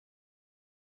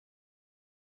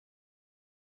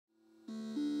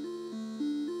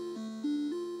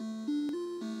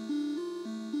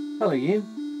Hello you,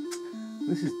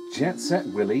 this is Jet Set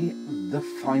Willy, The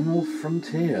Final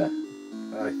Frontier.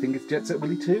 I think it's Jet Set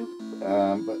Willy 2,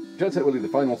 but Jet Set Willy, The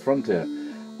Final Frontier,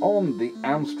 on the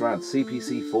Amstrad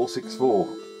CPC 464.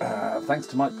 Thanks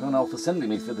to Mike Purnell for sending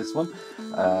me for this one.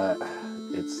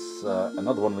 It's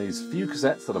another one of these few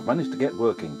cassettes that I've managed to get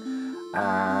working,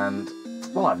 and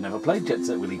well, I've never played Jet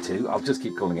Set Willy 2, I'll just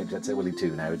keep calling it Jet Set Willy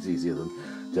 2 now, it's easier than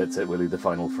Jet Set Willy, The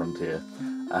Final Frontier.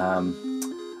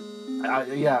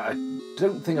 I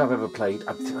don't think I've ever played.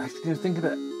 I'm thinking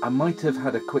that I might have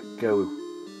had a quick go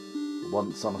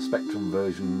once on a Spectrum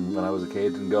version when I was a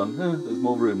kid and gone, there's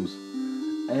more rooms.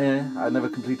 I never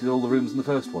completed all the rooms in the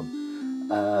first one.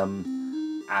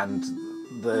 And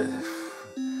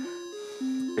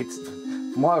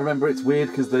from what I remember, it's weird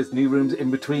because there's new rooms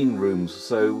in between rooms.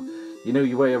 So you know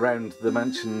your way around the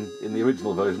mansion in the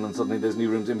original version, and suddenly there's new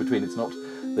rooms in between. It's not,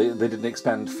 they didn't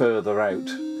expand further out.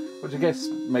 Which I guess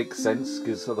makes sense,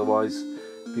 because otherwise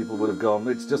people would have gone,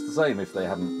 it's just the same if they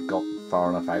hadn't got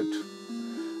far enough out.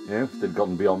 You know, if they'd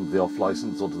gone beyond the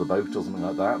off-licence or to the boat or something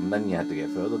like that, and then you had to get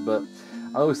further. But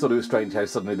I always thought it was strange how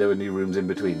suddenly there were new rooms in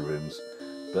between rooms.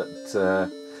 But,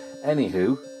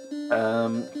 anywho,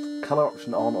 colour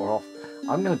option on or off.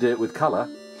 I'm going to do it with colour,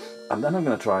 and then I'm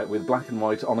going to try it with black and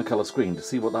white on a colour screen to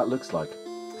see what that looks like.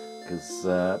 Because,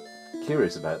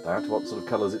 curious about that, what sort of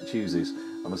colours it chooses.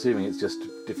 I'm assuming it's just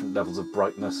different levels of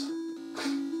brightness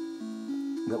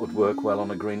that would work well on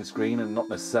a green screen and not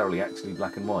necessarily actually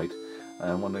black and white.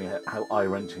 I'm wondering how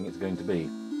eye-wrenching it's going to be.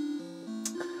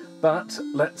 But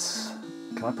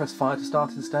can I press fire to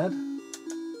start instead?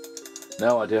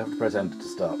 No, I do have to press enter to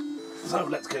start. So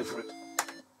let's go for it.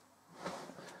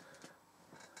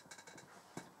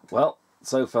 Well,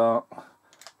 so far,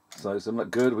 some look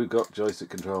good. We've got joystick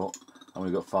control and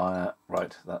we've got fire.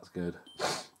 Right, that's good.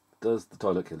 Does the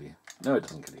toilet kill you? No, it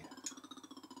doesn't kill you.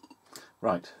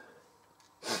 Right.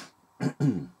 I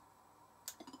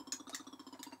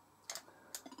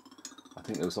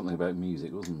think there was something about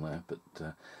music, wasn't there? But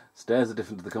stairs are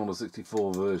different to the Commodore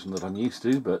 64 version that I'm used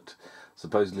to, but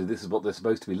supposedly this is what they're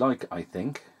supposed to be like, I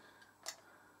think.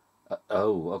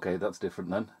 Oh, okay, that's different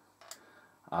then.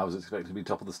 I was expecting to be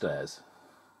top of the stairs.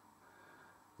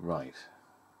 Right.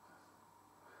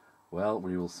 Well,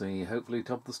 we will see, hopefully,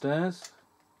 top of the stairs.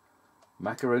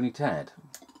 Macaroni Ted.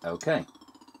 Okay.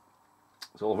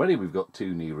 So already we've got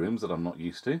two new rooms that I'm not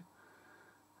used to.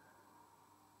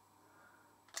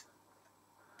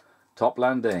 Top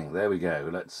landing. There we go.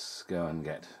 Let's go and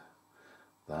get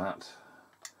that.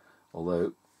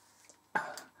 Although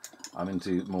I'm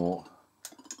into more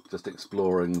just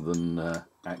exploring than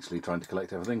actually trying to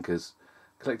collect everything, because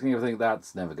collecting everything,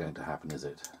 that's never going to happen, is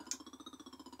it?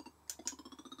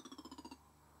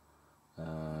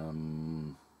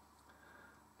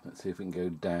 Let's see if we can go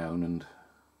down, and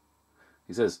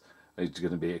he says he's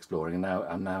going to be exploring, and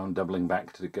now I'm doubling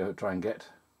back to go try and get.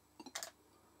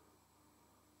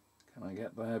 Can I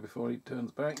get there before he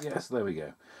turns back? Yes, there we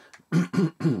go.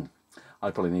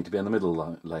 I probably need to be in the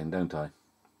middle lane, don't I?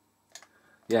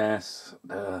 Yes.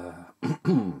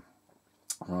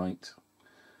 Right.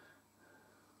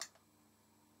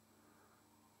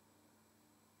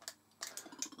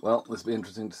 Well, this will be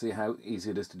interesting to see how easy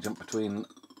it is to jump between.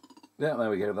 Yeah, there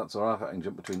we go, that's alright, I can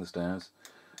jump between the stairs.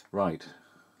 Right.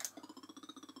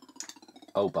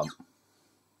 Oh, bump.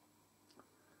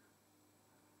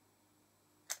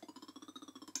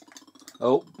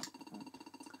 Oh.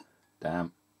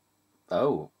 Damn.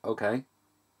 Oh, okay.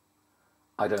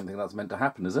 I don't think that's meant to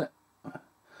happen, is it?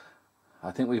 I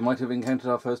think we might have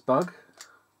encountered our first bug.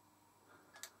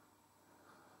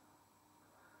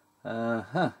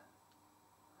 Well,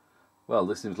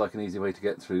 this seems like an easy way to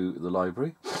get through the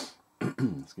library.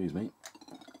 Excuse me.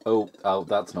 Oh,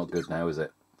 that's not good now, is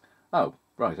it? Oh,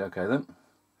 right, okay then.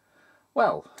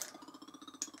 Well.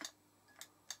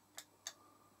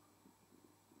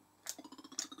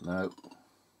 No.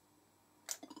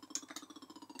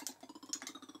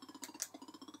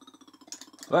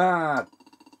 Ah!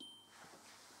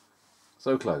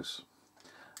 So close.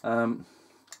 What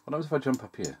happens if I jump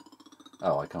up here?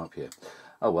 Oh, I come up here.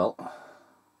 Oh well.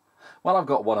 Well, I've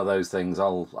got one of those things.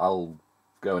 I'll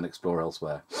go and explore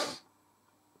elsewhere.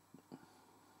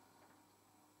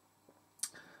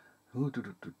 Ooh,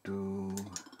 Shall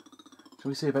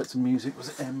we see about some music? Was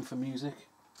it M for music?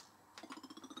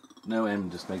 No,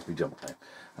 M just makes me jump now.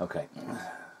 Okay.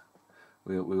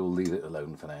 We will leave it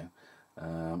alone for now.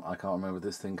 I can't remember if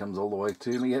this thing comes all the way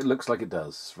to me. It looks like it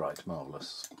does. Right,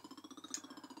 marvellous.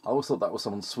 I always thought that was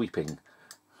someone sweeping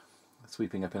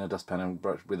up in a dustpan and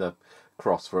brush with a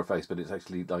cross for a face, but it's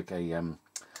actually like a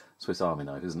Swiss Army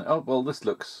knife, isn't it? Oh, well, this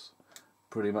looks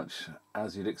pretty much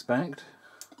as you'd expect.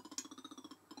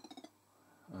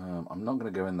 I'm not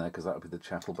going to go in there because that would be the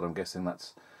chapel, but I'm guessing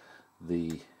that's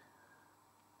the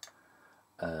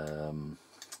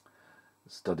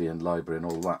study and library and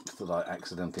all that I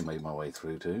accidentally made my way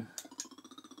through to.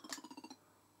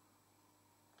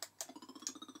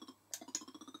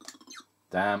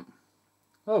 Damn.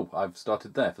 Oh, I've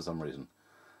started there for some reason.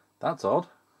 That's odd.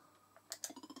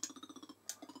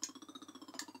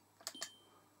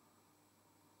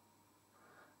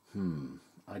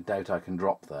 I doubt I can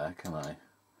drop there, can I?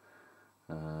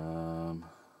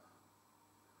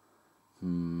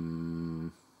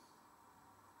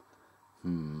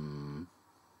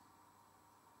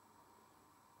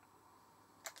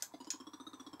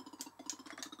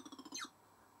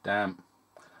 Damn.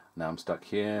 Now I'm stuck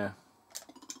here.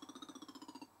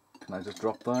 Can I just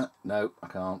drop that? No, I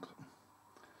can't.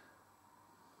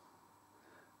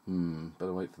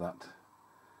 Better wait for that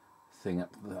thing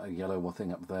up, that yellow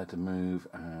thing up there to move,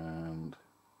 and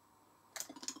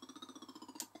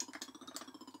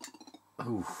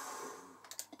oof.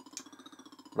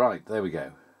 Right, there we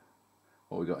go.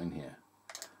 What we got in here?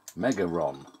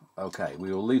 Megaron. Okay,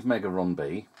 we will leave Megaron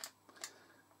be.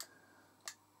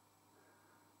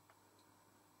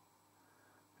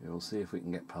 We'll see if we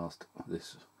can get past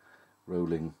this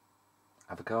rolling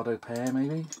avocado pear,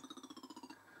 maybe.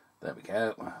 There we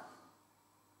go.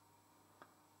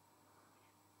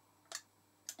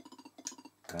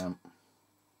 Damn.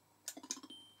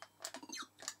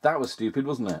 That was stupid,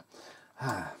 wasn't it?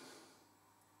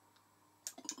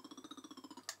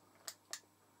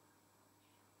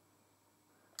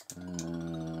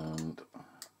 And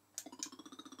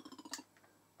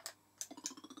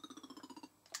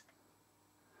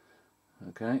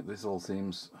okay, this all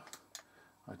seems...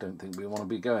 I don't think we want to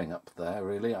be going up there,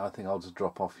 really. I think I'll just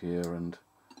drop off here and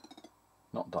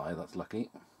not die, that's lucky.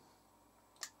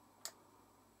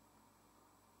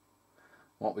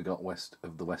 What we got west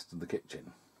of the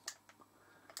kitchen?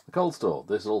 The coal store.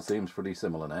 This all seems pretty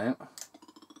similar now.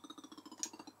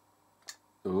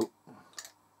 Ooh.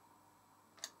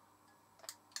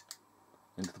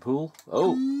 Into the pool?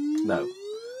 Oh, no.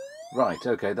 Right,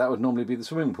 okay, that would normally be the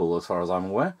swimming pool as far as I'm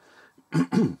aware.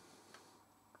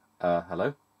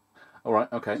 Hello?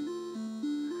 Alright, okay.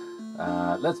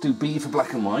 Let's do B for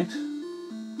black and white.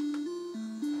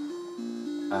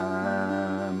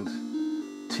 And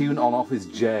tune on off is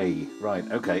J. Right,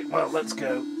 okay, well, let's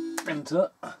go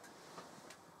enter.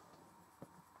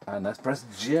 And let's press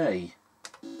J.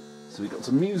 So we got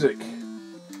some music.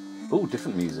 Oh,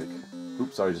 different music.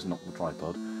 Oops, sorry, just knocked the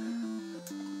tripod.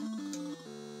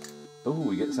 Oh,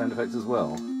 we get sound effects as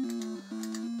well.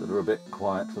 That are a bit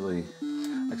quiet for the...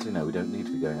 Actually, no, we don't need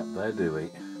to be going up there, do we?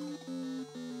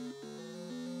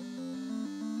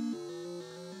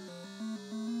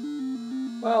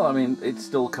 Well, I mean, it's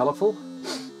still colourful.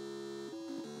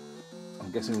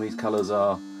 I'm guessing these colours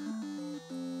are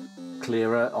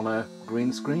clearer on a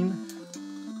green screen.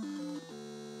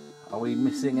 Are we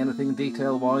missing anything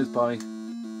detail-wise by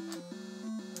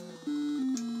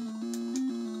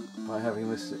having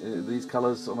these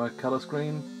colours on a colour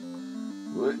screen?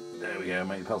 There we go,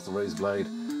 make past the razor blade,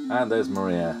 and there's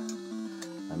Maria.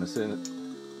 And as soon as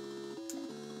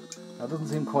that doesn't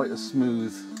seem quite as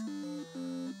smooth.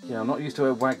 Yeah, I'm not used to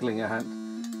her waggling her hand.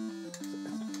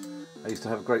 I used to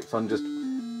have great fun just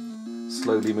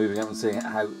slowly moving up and seeing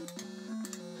how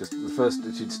just the first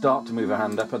she'd start to move her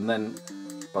hand up, and then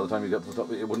by the time you got to the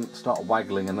top, it wouldn't start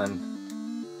waggling, and then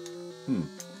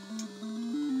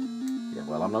yeah,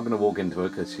 well, I'm not going to walk into her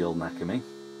because she'll knacker me.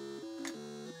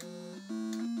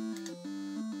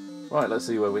 Right, let's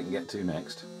see where we can get to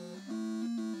next.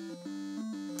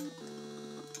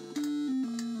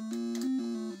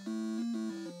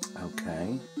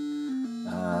 Okay.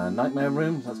 Nightmare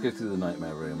room? Let's go through the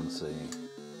nightmare room and see.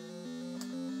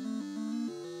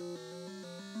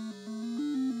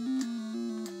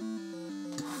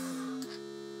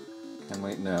 Can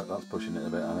we? No, that's pushing it a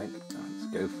bit, I think. Let's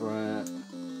go for it.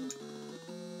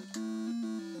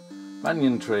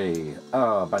 Banyan tree.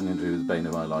 Ah, banyan tree was the bane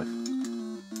of my life.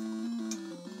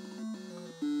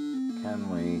 Can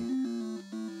we...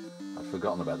 I'd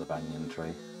forgotten about the banyan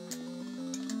tree.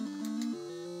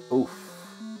 Oof.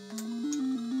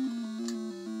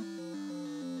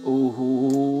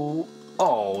 Ooh.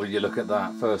 Oh, you look at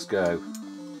that. First go.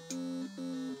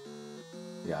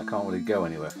 Yeah, I can't really go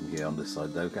anywhere from here on this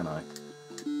side though, can I?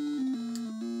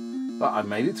 But I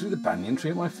made it through the banyan tree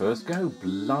at my first go.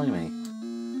 Blimey.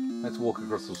 Let's walk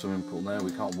across the swimming pool. No,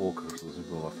 we can't walk across the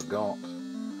swimming pool. I forgot.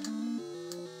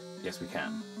 Yes, we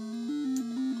can.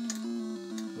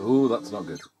 Oh, that's not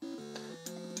good.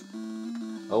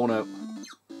 Oh no.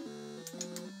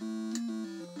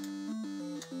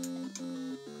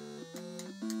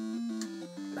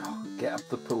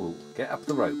 the pool. Get up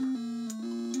the rope.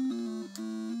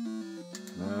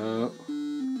 No.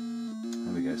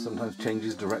 There we go. Sometimes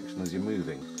changes direction as you're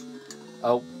moving.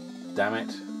 Oh, damn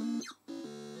it.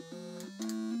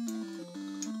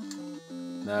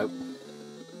 No.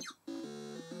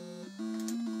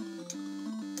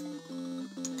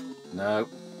 No.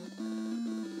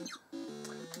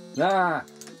 Ah!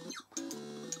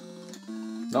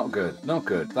 Not good. Not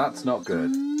good. That's not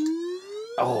good.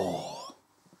 Oh!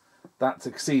 That's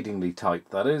exceedingly tight,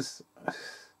 that is.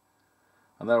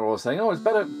 And they're all saying, oh, it's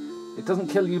better... It doesn't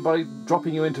kill you by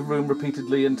dropping you into a room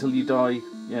repeatedly until you die.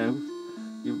 You know,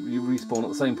 you respawn at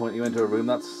the same point you enter a room.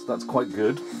 That's quite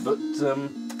good. But,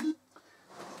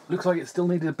 looks like it still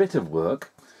needed a bit of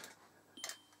work.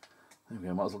 There we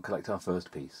go. Might as well collect our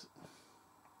first piece.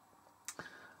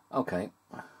 Okay.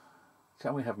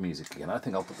 Shall we have music again? I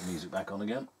think I'll put the music back on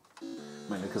again.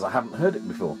 Mainly because I haven't heard it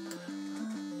before.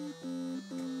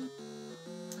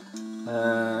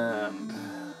 And...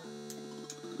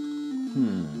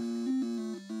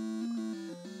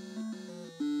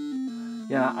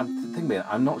 Yeah, I'm thinking,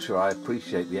 I'm not sure I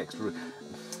appreciate the extra...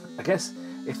 I guess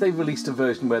if they released a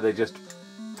version where they just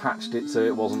patched it so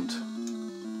it wasn't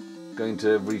going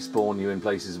to respawn you in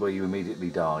places where you immediately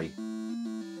die.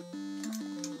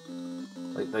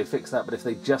 They fixed that, but if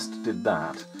they just did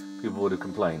that, people would have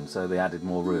complained, so they added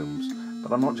more rooms.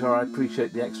 But I'm not sure I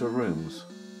appreciate the extra rooms.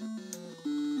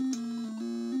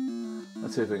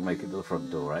 Let's see if we can make it to the front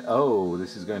door, right? Oh,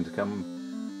 this is going to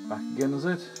come back again, is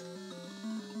it?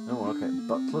 Oh, okay.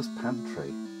 Butler's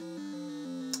Pantry.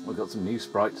 We've got some new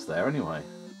sprites there anyway.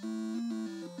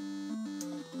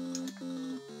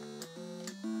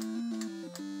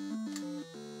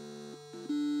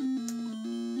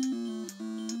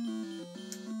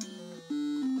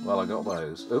 Well, I got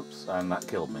those. Oops, and that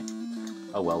killed me.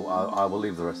 Oh well, I will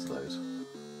leave the rest of those.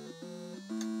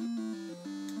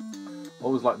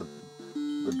 Always like the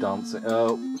dancing...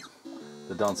 Oh,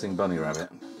 the dancing bunny rabbit.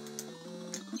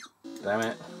 Damn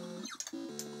it.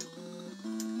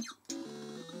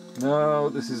 No,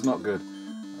 this is not good.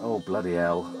 Oh, bloody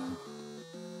hell.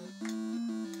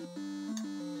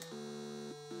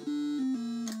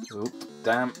 Oop,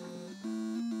 damn.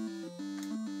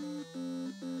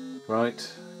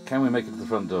 Right, can we make it to the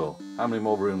front door? How many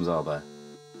more rooms are there?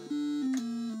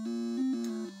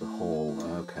 The hall,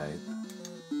 okay.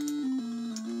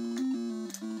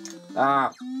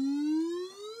 Ah!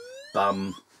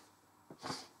 Bum.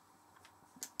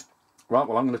 Right,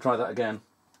 well I'm going to try that again.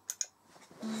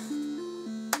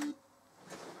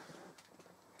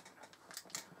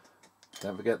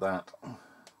 Don't forget that.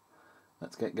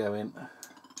 Let's get going.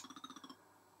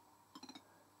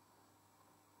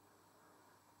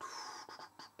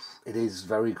 It is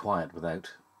very quiet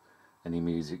without any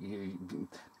music.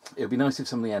 It would be nice if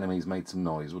some of the enemies made some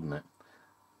noise, wouldn't it?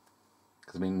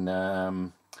 Because I mean,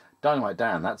 Dynamite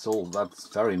Dan, that's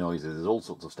very noisy. There's all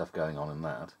sorts of stuff going on in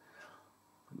that.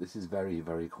 This is very,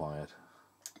 very quiet.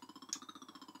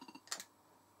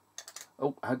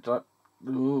 Oh, how did I...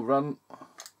 Ooh, run.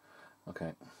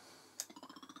 Okay.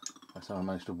 That's how I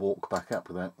managed to walk back up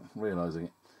without realising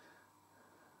it.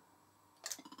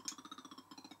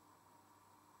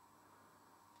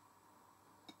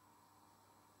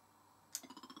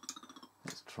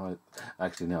 Let's try...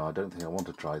 Actually, no, I don't think I want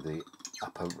to try the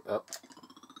upper... Up.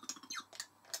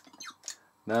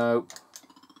 No.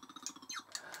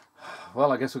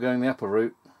 Well, I guess we're going the upper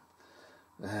route.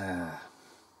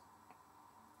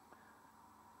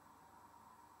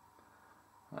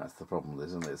 That's the problem with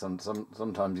this, isn't it?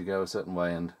 Sometimes you go a certain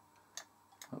way and...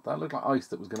 That looked like ice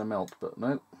that was going to melt, but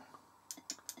no.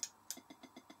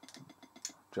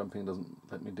 Jumping doesn't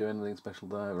let me do anything special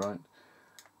there, right?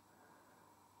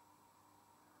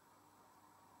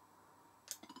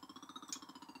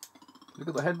 Look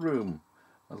at the headroom.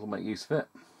 That'll make use of it.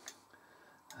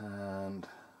 And...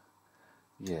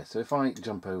 yeah, so if I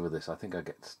jump over this, I think I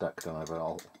get stuck, don't I?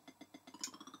 But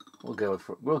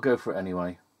we'll go for it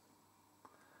anyway.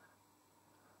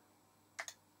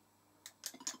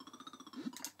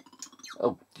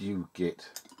 Oh, you git.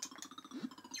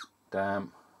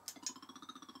 Damn.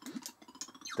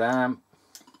 Damn.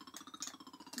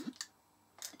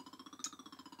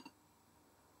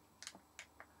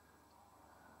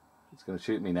 It's going to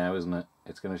shoot me now, isn't it?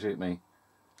 It's going to shoot me.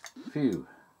 Phew.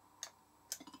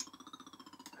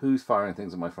 Who's firing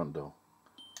things at my front door?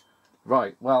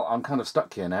 Right, well, I'm kind of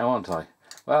stuck here now, aren't I?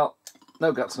 Well,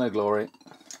 no guts, no glory.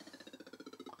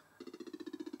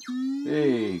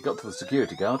 Hey, got to the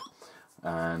security guard.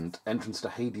 And entrance to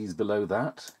Hades below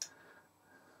that.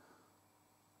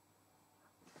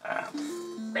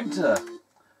 And enter.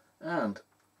 And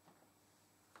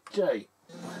J.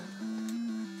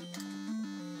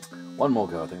 One more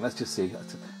go, I think. Let's just see.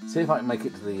 See if I can make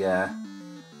it to the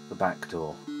back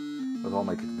door. Whether I'll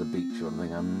make it to the beach or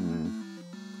anything.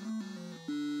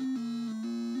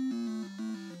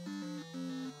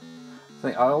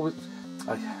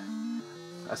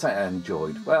 I say I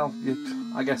enjoyed. Well,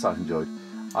 I guess I enjoyed.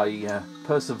 I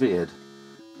persevered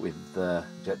with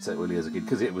Jet Set Willy as a kid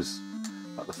because it was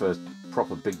like the first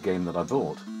proper big game that I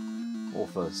bought, all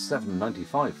for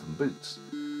 $7.95 from Boots,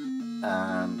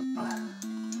 and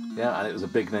yeah, and it was a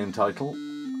big name title.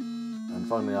 And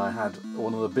finally, I had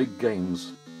one of the big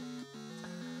games,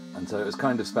 and so it was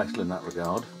kind of special in that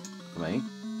regard for me.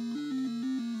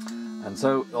 And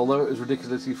so, although it was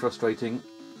ridiculously frustrating,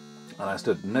 and I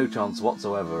stood no chance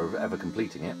whatsoever of ever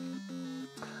completing it,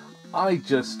 I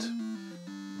just,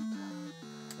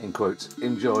 in quotes,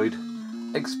 enjoyed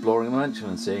exploring the mansion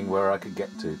and seeing where I could get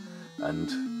to, and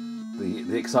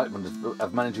the excitement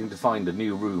of managing to find a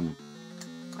new room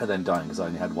and then dying because I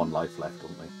only had one life left,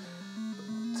 wasn't I?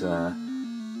 But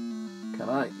can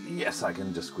I? Yes, I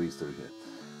can just squeeze through here.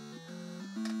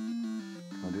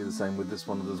 I'll do the same with this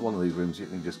one. There's one of these rooms you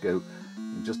can just go,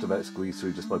 just about squeeze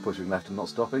through just by pushing left and not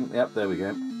stopping. Yep, there we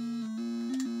go.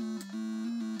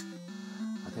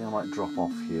 I think I might drop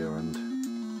off here and,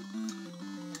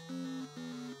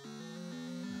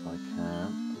 if I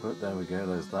can, oh, there we go,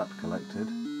 there's that collected.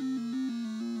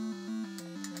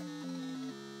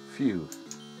 Phew.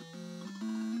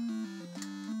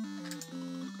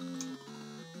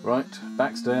 Right,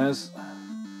 backstairs.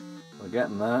 We're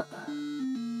getting there.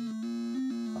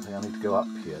 I think I need to go up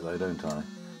here though, don't I?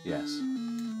 Yes.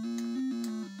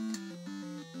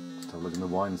 Just have a look in the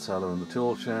wine cellar and the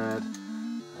tool shed.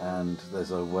 And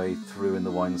there's a way through in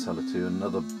the wine cellar to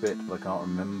another bit, but I can't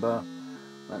remember.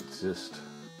 Let's just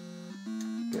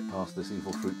get past this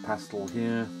evil fruit pastel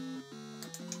here.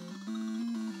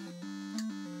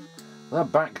 The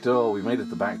back door, we made it to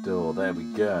the back door, there we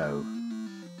go.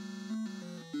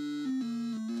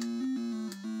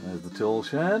 There's the tool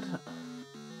shed.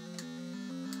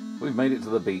 We've made it to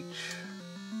the beach.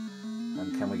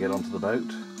 And can we get onto the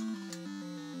boat?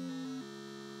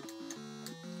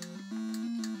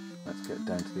 Let's get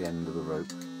down to the end of the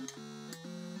rope.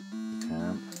 We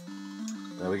can.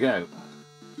 There we go.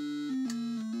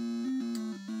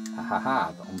 Ha ha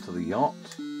ha, onto the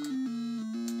yacht.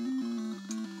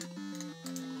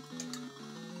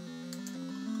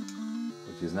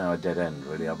 Which is now a dead end,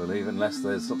 really, I believe, unless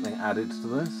there's something added to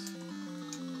this.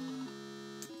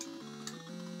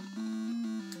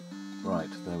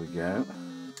 Right, there we go.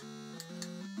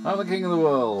 I'm the king of the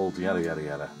world, yada yada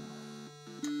yada.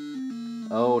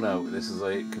 Oh no, this is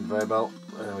a conveyor belt.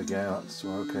 There we go,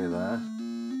 we're okay there.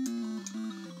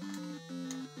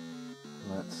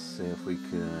 Let's see if we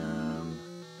can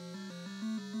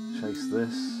chase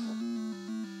this.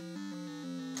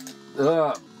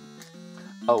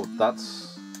 Oh,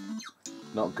 that's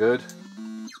not good.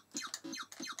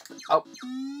 Oh!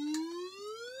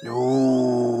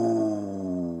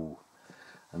 No!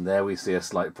 And there we see a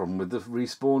slight problem with the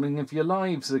respawning of your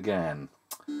lives again.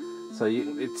 So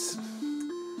it's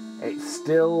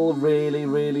still really,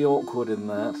 really awkward in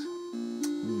that.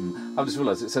 I've just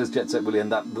realised it says Jet Set Willy, and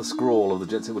that the scroll of the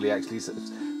Jet Set Willy actually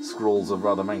scrawls a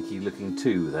rather manky looking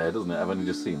 2 there, doesn't it? I've only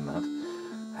just seen that.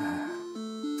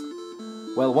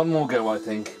 Well, one more go, I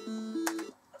think.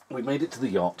 We made it to the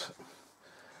yacht.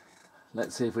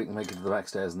 Let's see if we can make it to the back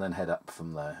stairs and then head up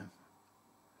from there.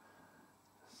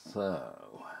 So,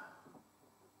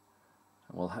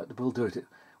 we'll do it.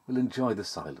 We'll enjoy the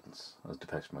silence, as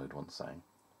Depeche Mode once sang.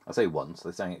 I say once,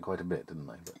 they sang it quite a bit, didn't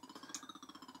they? But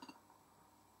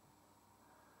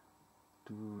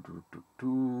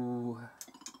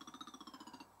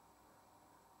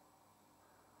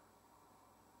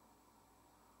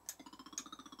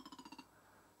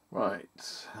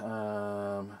Right.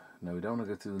 No, we don't want to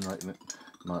go through the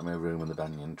nightmare room and the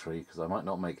banyan tree, because I might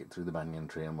not make it through the banyan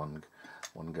tree in one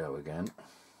go again.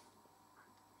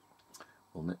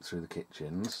 We'll nip through the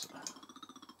kitchens.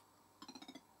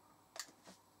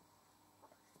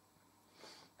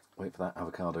 Wait for that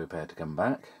avocado pear to come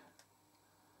back.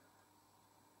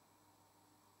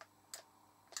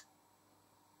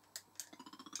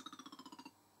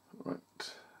 Right.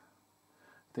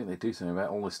 I think they do something about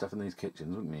all this stuff in these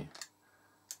kitchens, wouldn't you?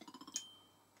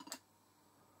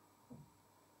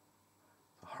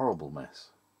 It's a horrible mess.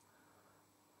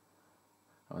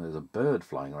 I mean, there's a bird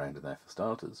flying around in there for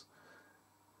starters.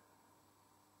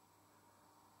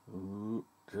 Ooh,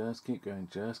 just keep going,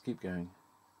 just keep going.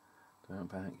 Don't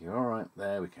panic, you're alright.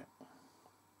 There we go.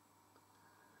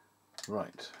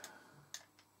 Right.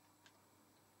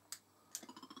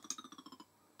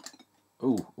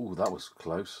 Ooh, that was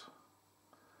close.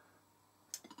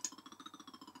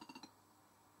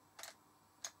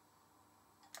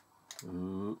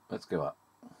 Ooh, let's go up.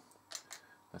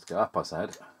 Let's go up, I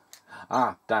said.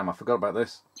 Ah, damn, I forgot about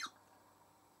this.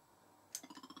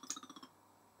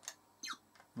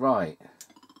 Right.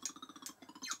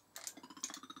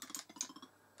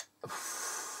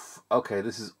 Okay,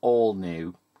 this is all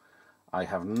new. I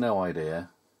have no idea.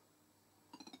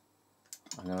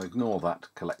 I'm going to ignore that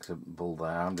collectible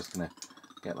there. I'm just going to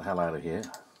get the hell out of here.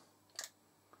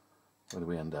 Where do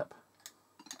we end up?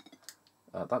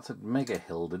 That's a mega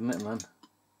hill, didn't it? And then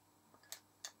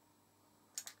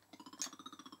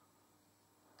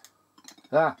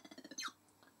ah,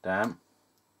 damn.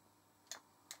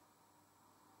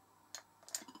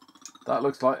 That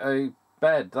looks like a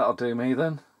bed. That'll do me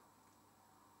then.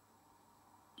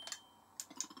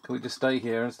 Can we just stay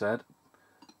here instead?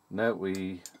 No,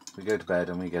 we go to bed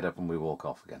and we get up and we walk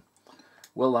off again.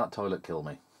 Will that toilet kill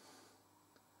me?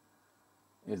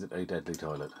 Is it a deadly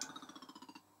toilet?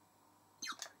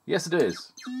 Yes, it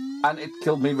is. And it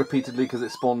killed me repeatedly because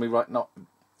it spawned me right not.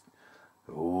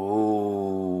 Ooh.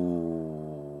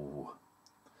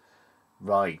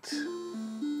 Right.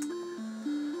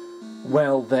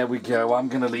 Well, there we go. I'm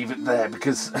going to leave it there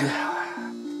because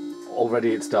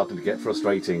already it's starting to get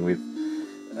frustrating with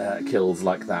kills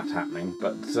like that happening.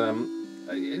 But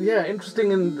yeah,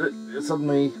 interesting, and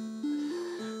suddenly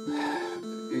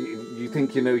you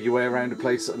think you know your way around a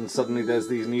place, and suddenly there's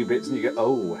these new bits, and you go,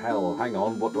 "Oh hell, hang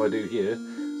on, what do I do here?"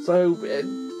 So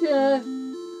yeah,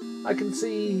 I can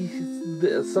see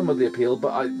some of the appeal,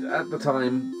 but at the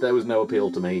time there was no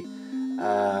appeal to me.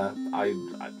 I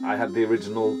had the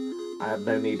original. I had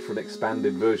no need for an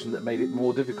expanded version that made it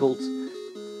more difficult.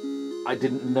 I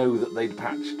didn't know that they'd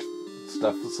patched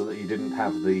stuff so that you didn't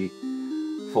have the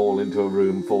fall into a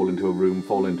room, fall into a room,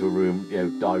 fall into a room, you know,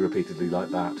 die repeatedly like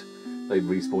that. They'd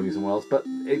respawn you somewhere else, but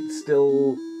it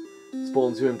still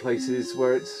spawns you in places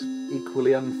where it's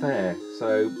equally unfair.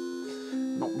 So,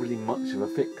 not really much of a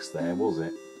fix there, was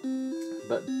it?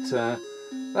 But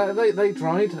they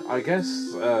tried, I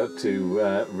guess,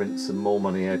 to rinse some more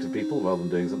money out of people rather than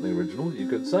doing something original, you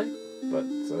could say. But,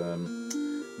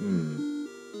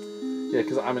 yeah,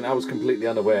 because I mean, I was completely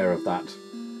unaware of that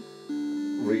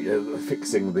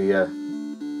fixing the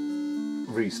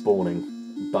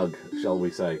respawning bug, shall we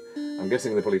say. I'm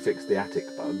guessing they probably fixed the attic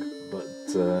bug, but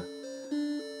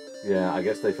yeah, I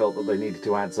guess they felt that they needed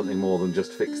to add something more than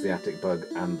just fix the attic bug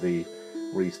and the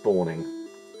respawning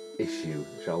issue,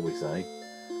 shall we say.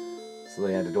 So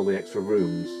they added all the extra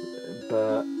rooms,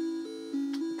 but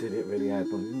did it really add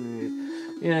one?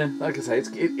 Yeah, like I say,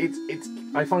 it's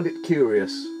I find it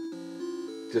curious,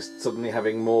 just suddenly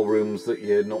having more rooms that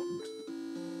you're not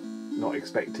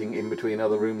expecting in between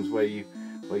other rooms where you're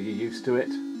used to it.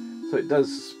 So it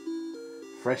does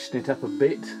freshen it up a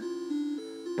bit,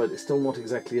 but it's still not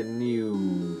exactly a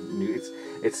new.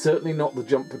 It's certainly not the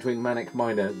jump between Manic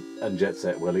Miner and Jet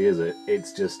Set Willy, is it?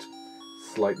 It's just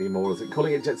slightly more.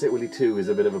 Calling it Jet Set Willy 2 is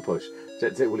a bit of a push.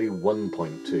 Jet Set Willy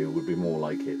 1.2 would be more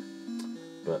like it.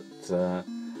 But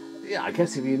yeah, I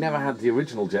guess if you never had the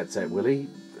original Jet Set Willy,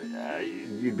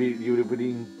 you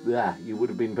would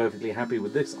have been perfectly happy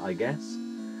with this, I guess.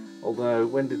 Although,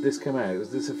 when did this come out?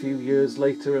 Was this a few years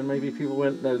later, and maybe people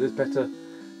went, no, there's better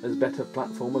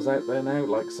platformers out there now,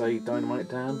 like say Dynamite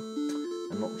Dan?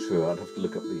 I'm not sure. I'd have to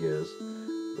look up the years.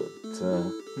 But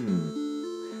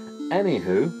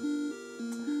anywho,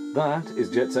 that is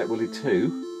Jet Set Willy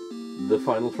 2, The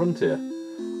Final Frontier,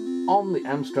 on the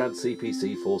Amstrad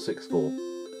CPC 464.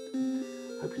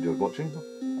 Hope you enjoyed watching.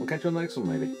 I'll catch you on the next one,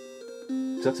 maybe.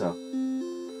 Ta-ta.